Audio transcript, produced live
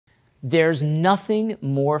There's nothing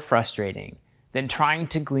more frustrating than trying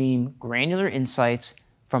to glean granular insights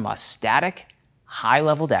from a static,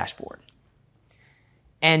 high-level dashboard.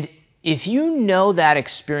 And if you know that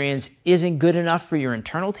experience isn't good enough for your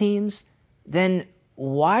internal teams, then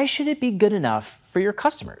why should it be good enough for your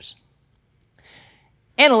customers?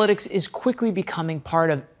 Analytics is quickly becoming part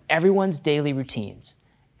of everyone's daily routines,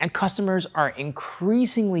 and customers are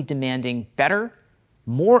increasingly demanding better,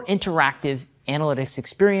 more interactive analytics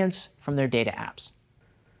experience from their data apps.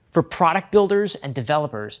 For product builders and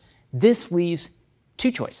developers, this leaves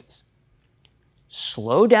two choices.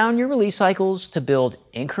 Slow down your release cycles to build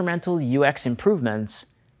incremental UX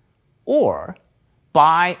improvements, or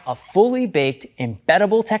buy a fully baked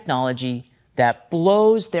embeddable technology that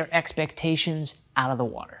blows their expectations out of the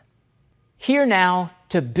water. Here now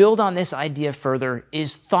to build on this idea further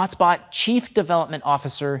is ThoughtSpot Chief Development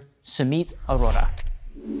Officer Sumit Arora.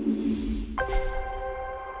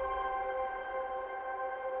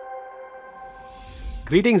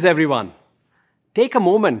 Greetings, everyone. Take a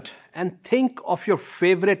moment and think of your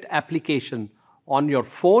favorite application on your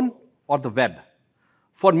phone or the web.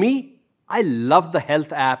 For me, I love the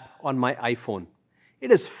health app on my iPhone.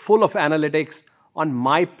 It is full of analytics on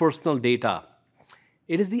my personal data.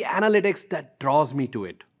 It is the analytics that draws me to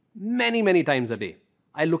it. Many times a day.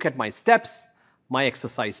 I look at my steps, my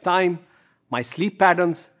exercise time, my sleep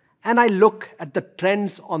patterns, and I look at the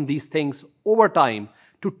trends on these things over time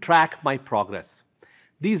to track my progress.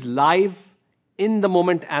 These live,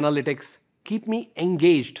 in-the-moment analytics keep me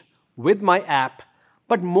engaged with my app,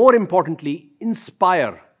 but more importantly,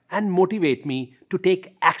 inspire and motivate me to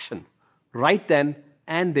take action right then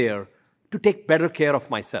and there to take better care of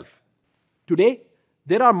myself. Today,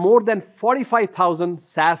 there are more than 45,000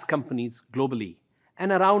 SaaS companies globally,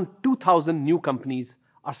 and around 2,000 new companies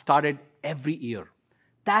are started every year.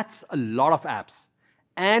 That's a lot of apps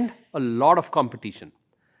and a lot of competition.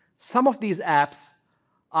 Some of these apps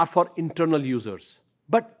are for internal users,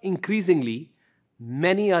 but increasingly,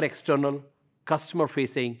 many are external,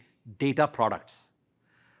 customer-facing data products.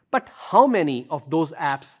 But how many of those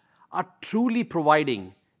apps are truly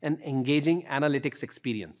providing an engaging analytics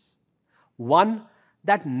experience? One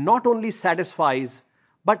that not only satisfies,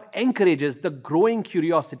 but encourages the growing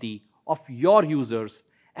curiosity of your users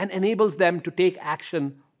and enables them to take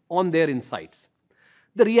action on their insights.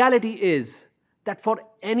 The reality is that for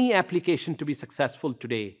any application to be successful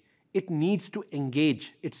today, it needs to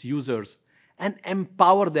engage its users and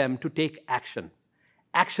empower them to take action.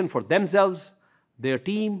 Action for themselves, their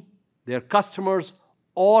team, their customers,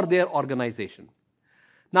 or their organization.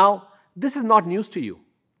 Now, this is not news to you,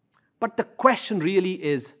 but the question really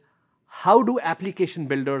is, how do application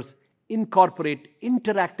builders incorporate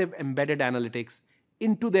interactive embedded analytics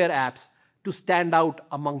into their apps to stand out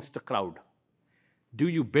amongst the crowd? Do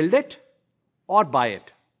you build it or buy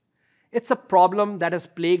it? It's a problem that has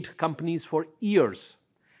plagued companies for years,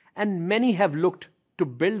 and many have looked to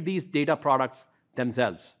build these data products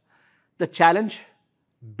themselves. The challenge,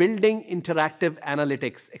 building interactive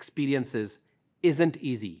analytics experiences isn't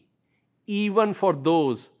easy, even for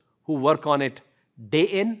those who work on it day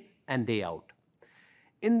in and day out.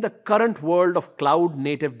 In the current world of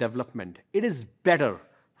cloud-native development, it is better,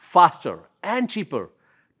 faster, and cheaper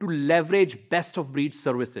to leverage best-of-breed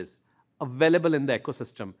services available in the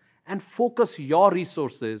ecosystem and focus your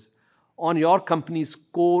resources on your company's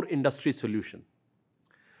core industry solution.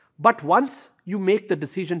 But once you make the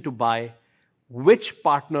decision to buy, which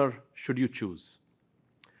partner should you choose?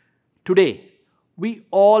 Today, we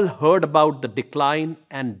all heard about the decline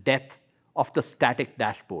and death of the static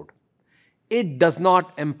dashboard. It does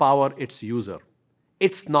not empower its user.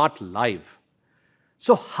 It's not live.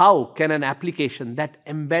 So how can an application that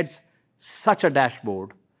embeds such a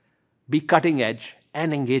dashboard be cutting edge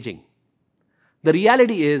and engaging? The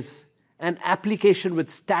reality is, an application with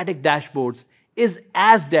static dashboards is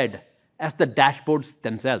as dead as the dashboards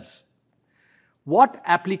themselves. What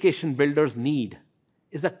application builders need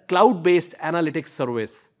is a cloud-based analytics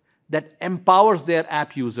service that empowers their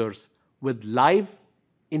app users with live,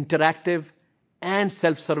 interactive, and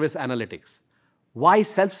self-service analytics. Why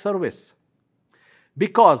self-service?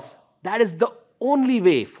 Because that is the only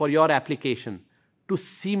way for your application to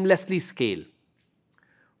seamlessly scale.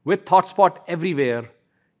 With ThoughtSpot Everywhere,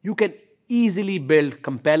 you can easily build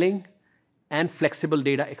compelling and flexible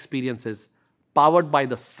data experiences powered by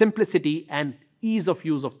the simplicity and ease of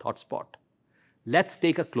use of ThoughtSpot. Let's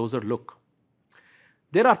take a closer look.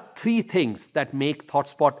 There are three things that make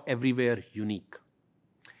ThoughtSpot Everywhere unique: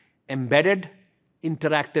 embedded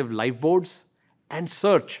interactive liveboards and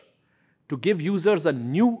search to give users a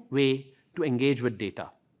new way to engage with data.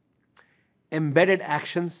 Embedded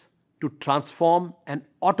actions to transform and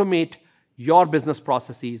automate your business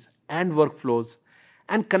processes and workflows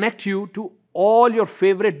and connect you to all your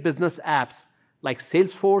favorite business apps like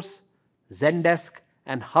Salesforce, Zendesk,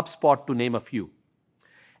 and HubSpot, to name a few.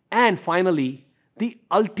 And finally, the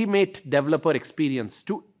ultimate developer experience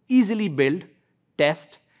to easily build,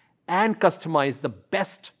 test, and customize the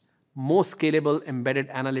best, most scalable embedded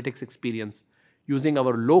analytics experience using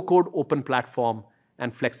our low-code open platform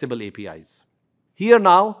and flexible APIs. Here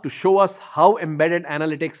now to show us how embedded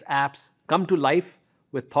analytics apps come to life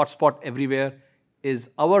with ThoughtSpot Everywhere is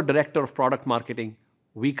our Director of Product Marketing,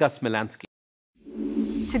 Vika Smilansky.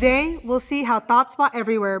 Today, we'll see how ThoughtSpot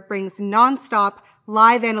Everywhere brings non-stop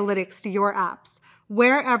live analytics to your apps,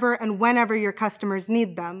 wherever and whenever your customers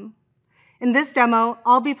need them. In this demo,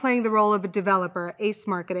 I'll be playing the role of a developer at Ace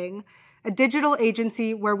Marketing, a digital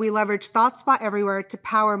agency where we leverage ThoughtSpot Everywhere to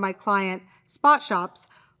power my client, SpotShop's,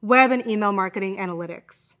 web and email marketing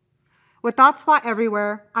analytics. With ThoughtSpot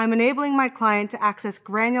Everywhere, I'm enabling my client to access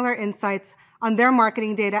granular insights on their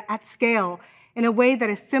marketing data at scale in a way that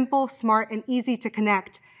is simple, smart, and easy to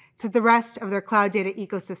connect to the rest of their cloud data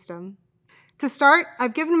ecosystem. To start,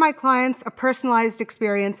 I've given my clients a personalized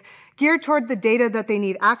experience geared toward the data that they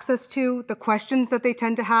need access to, the questions that they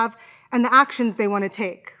tend to have, and the actions they want to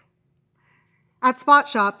take. At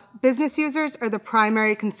SpotShop, business users are the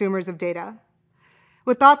primary consumers of data.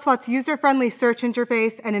 With ThoughtSpot's user-friendly search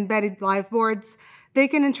interface and embedded live boards, they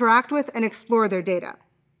can interact with and explore their data.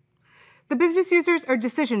 The business users are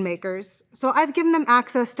decision makers, so I've given them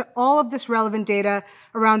access to all of this relevant data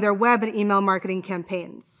around their web and email marketing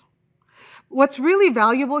campaigns. What's really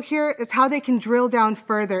valuable here is how they can drill down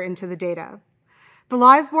further into the data. The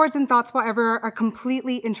live boards in ThoughtSpot Everywhere are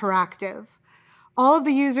completely interactive. All of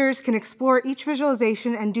the users can explore each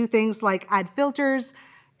visualization and do things like add filters,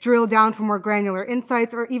 drill down for more granular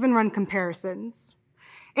insights, or even run comparisons.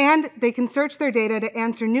 And they can search their data to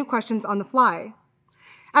answer new questions on the fly.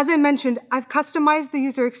 As I mentioned, I've customized the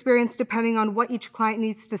user experience depending on what each client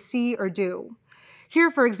needs to see or do. Here,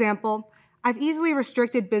 for example, I've easily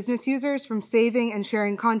restricted business users from saving and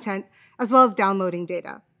sharing content, as well as downloading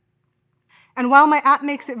data. And while my app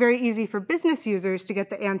makes it very easy for business users to get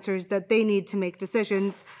the answers that they need to make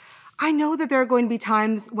decisions, I know that there are going to be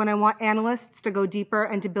times when I want analysts to go deeper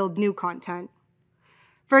and to build new content.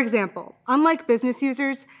 For example, unlike business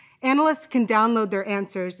users, analysts can download their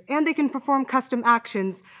answers and they can perform custom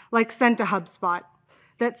actions like send to HubSpot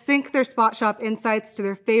that sync their SpotShop insights to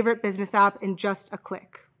their favorite business app in just a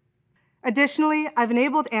click. Additionally, I've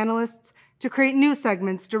enabled analysts to create new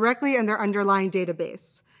segments directly in their underlying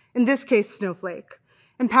database, in this case, Snowflake,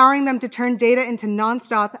 empowering them to turn data into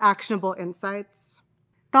non-stop actionable insights.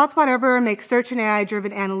 ThoughtSpot Everywhere makes search and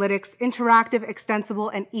AI-driven analytics interactive, extensible,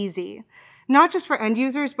 and easy, not just for end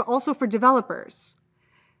users, but also for developers.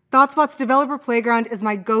 ThoughtSpot's Developer Playground is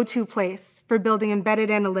my go-to place for building embedded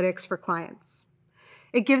analytics for clients.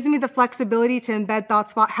 It gives me the flexibility to embed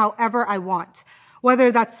ThoughtSpot however I want,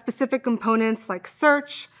 whether that's specific components like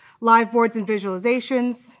search, live boards and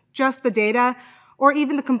visualizations, just the data, or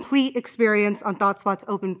even the complete experience on ThoughtSpot's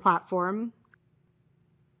open platform.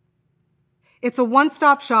 It's a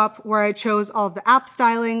one-stop shop where I chose all of the app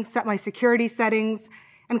styling, set my security settings,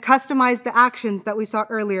 and customized the actions that we saw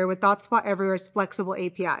earlier with ThoughtSpot Everywhere's flexible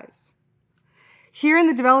APIs. Here in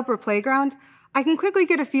the Developer Playground, I can quickly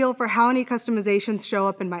get a feel for how any customizations show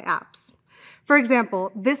up in my apps. For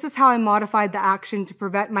example, this is how I modified the action to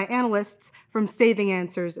prevent my analysts from saving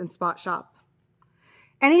answers in SpotShop.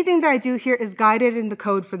 Anything that I do here is guided in the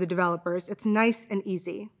code for the developers. It's nice and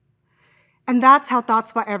easy. And that's how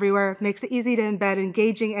ThoughtSpot Everywhere makes it easy to embed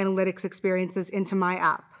engaging analytics experiences into my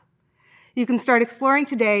app. You can start exploring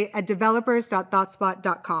today at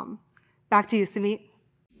developers.thoughtspot.com. Back to you, Sumit.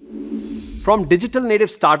 From digital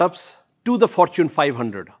native startups to the Fortune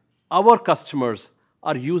 500, our customers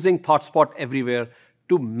are using ThoughtSpot Everywhere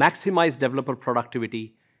to maximize developer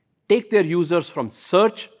productivity, take their users from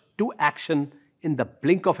search to action in the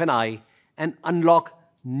blink of an eye, and unlock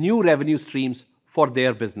new revenue streams for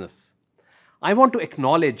their business. I want to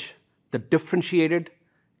acknowledge the differentiated,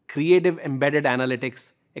 creative embedded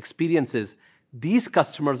analytics experiences these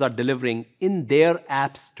customers are delivering in their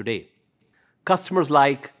apps today. Customers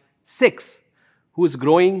like Six, who is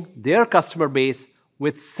growing their customer base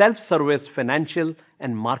with self-service financial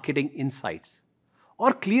and marketing insights.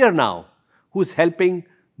 Or Clear Now, who's helping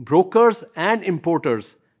brokers and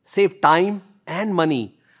importers save time and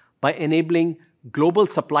money by enabling global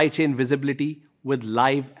supply chain visibility with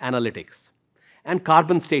live analytics. And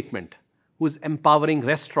Carbon Statement, who's empowering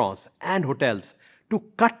restaurants and hotels to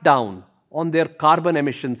cut down on their carbon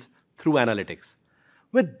emissions through analytics.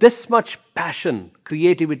 With this much passion,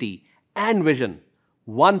 creativity, and vision,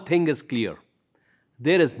 one thing is clear.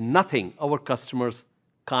 There is nothing our customers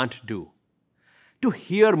can't do. To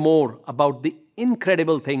hear more about the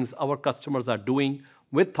incredible things our customers are doing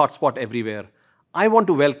with ThoughtSpot Everywhere, I want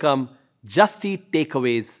to welcome Just Eat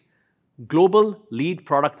Takeaways Global Lead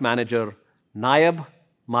Product Manager, Nayab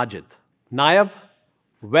Majid. Nayab,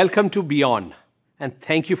 welcome to Beyond, and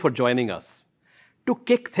thank you for joining us. To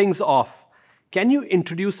kick things off, can you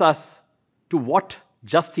introduce us to what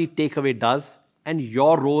Just Eat Takeaway does and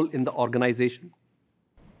your role in the organization?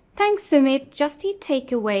 Thanks, Sumit.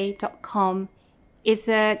 JustEatTakeaway.com is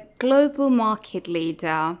a global market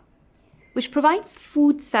leader which provides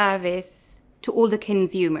food service to all the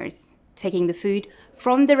consumers, taking the food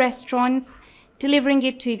from the restaurants, delivering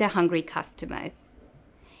it to the hungry customers.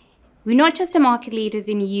 We're not just a market leaders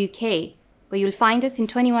in the UK, but you'll find us in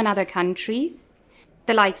 21 other countries,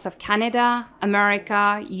 the likes of Canada,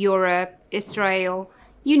 America, Europe, Israel,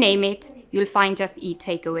 you name it, you'll find Just Eat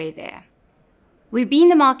Takeaway there. We've been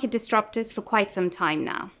the market disruptors for quite some time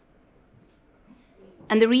now.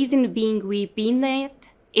 And the reason being we've been there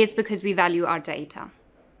is because we value our data.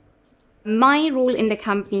 My role in the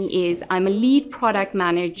company is I'm a lead product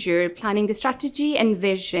manager planning the strategy and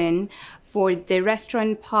vision for the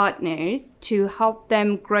restaurant partners to help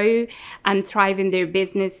them grow and thrive in their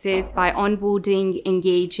businesses by onboarding,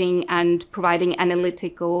 engaging, and providing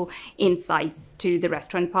analytical insights to the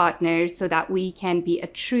restaurant partners so that we can be a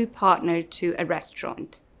true partner to a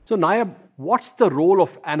restaurant. So Nayab, what's the role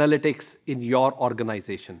of analytics in your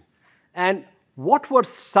organization? And what were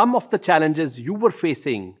some of the challenges you were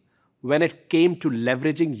facing when it came to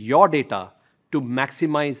leveraging your data to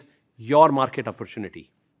maximize your market opportunity?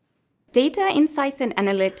 Data insights and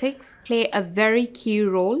analytics play a very key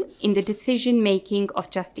role in the decision-making of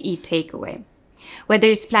Just Eat Takeaway. Whether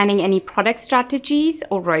it's planning any product strategies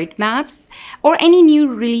or roadmaps, or any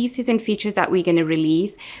new releases and features that we're going to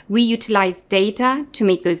release, we utilize data to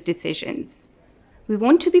make those decisions. We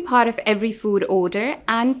want to be part of every food order,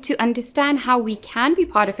 and to understand how we can be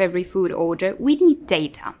part of every food order, we need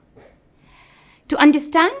data. To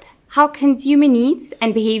understand how consumer needs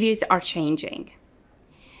and behaviors are changing.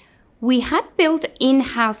 We had built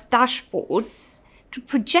in-house dashboards to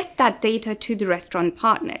project that data to the restaurant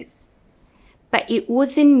partners, but it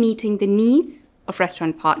wasn't meeting the needs of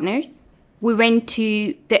restaurant partners. We went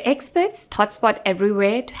to the experts, ThoughtSpot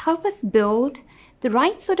Everywhere, to help us build the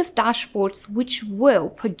right sort of dashboards which will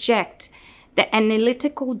project the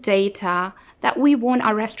analytical data that we want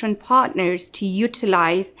our restaurant partners to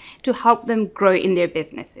utilize to help them grow in their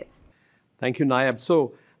businesses. Thank you, Nayab.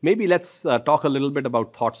 So maybe let's talk a little bit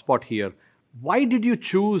about ThoughtSpot here. Why did you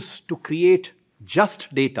choose to create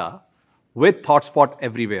just data with ThoughtSpot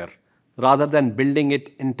Everywhere rather than building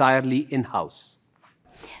it entirely in-house?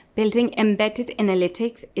 Building embedded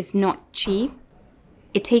analytics is not cheap.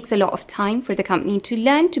 It takes a lot of time for the company to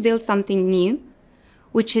learn to build something new,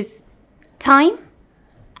 which is time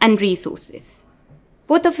and resources,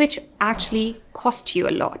 both of which actually cost you a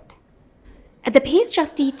lot. At the pace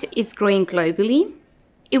Just Eat is growing globally,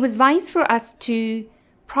 it was wise for us to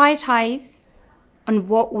prioritize on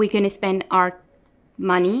what we're going to spend our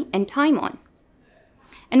money and time on,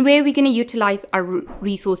 and where we're going to utilize our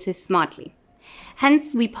resources smartly.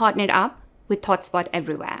 Hence, we partnered up with ThoughtSpot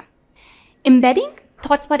Everywhere. Embedding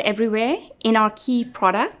ThoughtSpot Everywhere in our key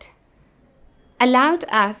product allowed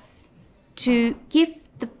us to give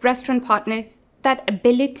the restaurant partners that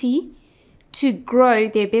ability to grow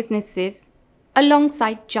their businesses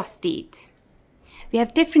alongside Just Eat. We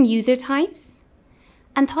have different user types,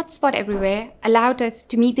 and ThoughtSpot Everywhere allowed us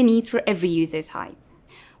to meet the needs for every user type.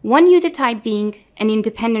 One user type being an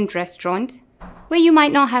independent restaurant, where you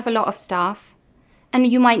might not have a lot of staff, and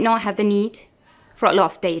you might not have the need for a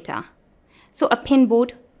lot of data. So a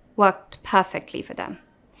pinboard worked perfectly for them.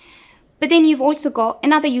 But then you've also got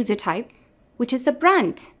another user type, which is a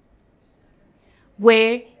brand,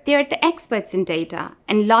 where they're the experts in data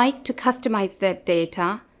and like to customize their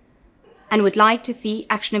data and would like to see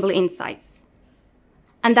actionable insights.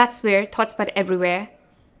 And that's where ThoughtSpot Everywhere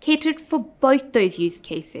catered for both those use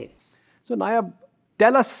cases. So Nayab,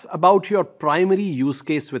 tell us about your primary use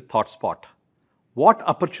case with ThoughtSpot. What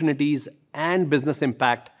opportunities and business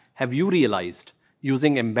impact have you realized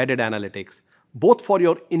using embedded analytics, both for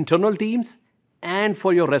your internal teams and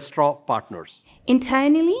for your restaurant partners?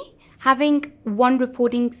 Internally, having one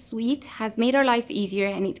reporting suite has made our life easier,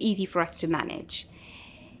 and it's easy for us to manage.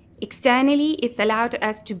 Externally, it's allowed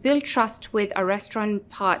us to build trust with our restaurant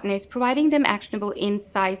partners, providing them actionable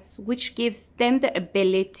insights, which gives them the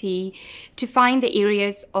ability to find the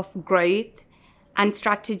areas of growth and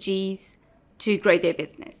strategies to grow their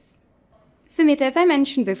business. Sumit, as I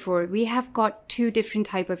mentioned before, we have got two different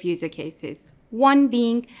types of user cases. One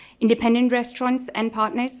being independent restaurants and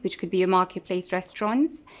partners, which could be your marketplace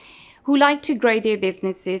restaurants, who like to grow their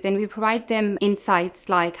businesses, and we provide them insights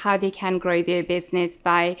like how they can grow their business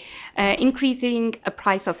by increasing a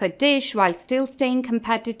price of a dish while still staying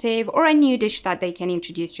competitive, or a new dish that they can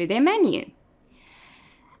introduce to their menu.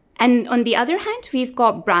 And on the other hand, we've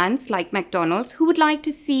got brands like McDonald's who would like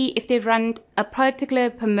to see if they run a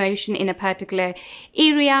particular promotion in a particular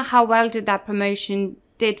area, how well did that promotion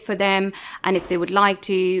did for them, and if they would like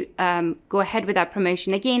to go ahead with that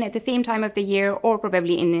promotion again at the same time of the year, or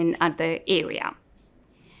probably in another area.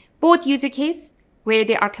 Both user cases, where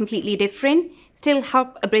they are completely different, still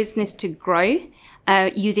help a business to grow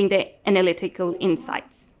using the analytical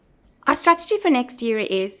insights. Our strategy for next year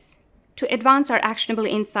is to advance our actionable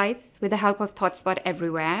insights with the help of ThoughtSpot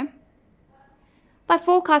Everywhere, by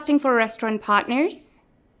forecasting for restaurant partners,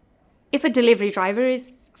 if a delivery driver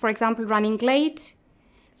is, for example, running late,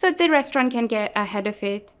 so the restaurant can get ahead of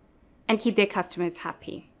it and keep their customers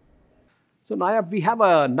happy. So Nayab, we have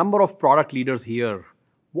a number of product leaders here.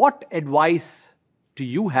 What advice do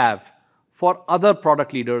you have for other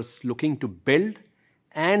product leaders looking to build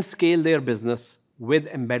and scale their business with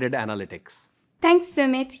embedded analytics? Thanks,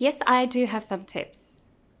 Sumit. Yes, I do have some tips.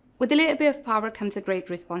 With a little bit of power comes a great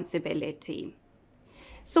responsibility.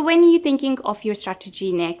 So when you're thinking of your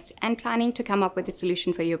strategy next and planning to come up with a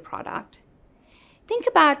solution for your product, think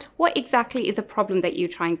about what exactly is a problem that you're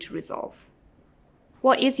trying to resolve.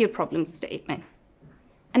 What is your problem statement?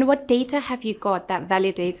 And what data have you got that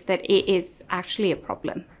validates that it is actually a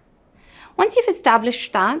problem? Once you've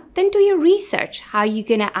established that, then do your research. How are you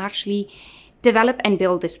going to actually develop and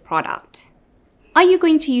build this product? Are you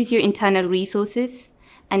going to use your internal resources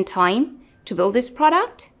and time to build this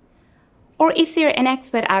product? Or is there an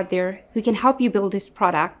expert out there who can help you build this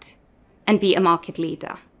product and be a market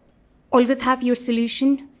leader? Always have your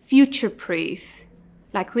solution future-proof,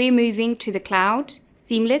 like we're moving to the cloud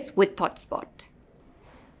seamless with ThoughtSpot.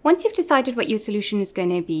 Once you've decided what your solution is going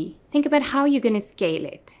to be, think about how you're going to scale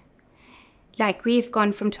it. Like we've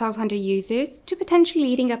gone from 1,200 users to potentially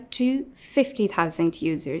leading up to 50,000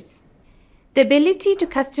 users. The ability to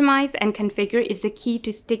customize and configure is the key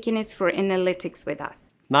to stickiness for analytics with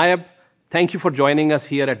us. Nayab, thank you for joining us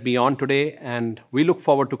here at Beyond today, and we look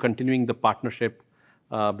forward to continuing the partnership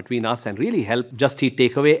between us and really help Just Eat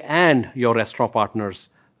Takeaway and your restaurant partners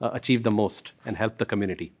achieve the most and help the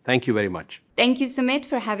community. Thank you very much. Thank you, Sumit,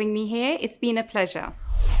 for having me here. It's been a pleasure.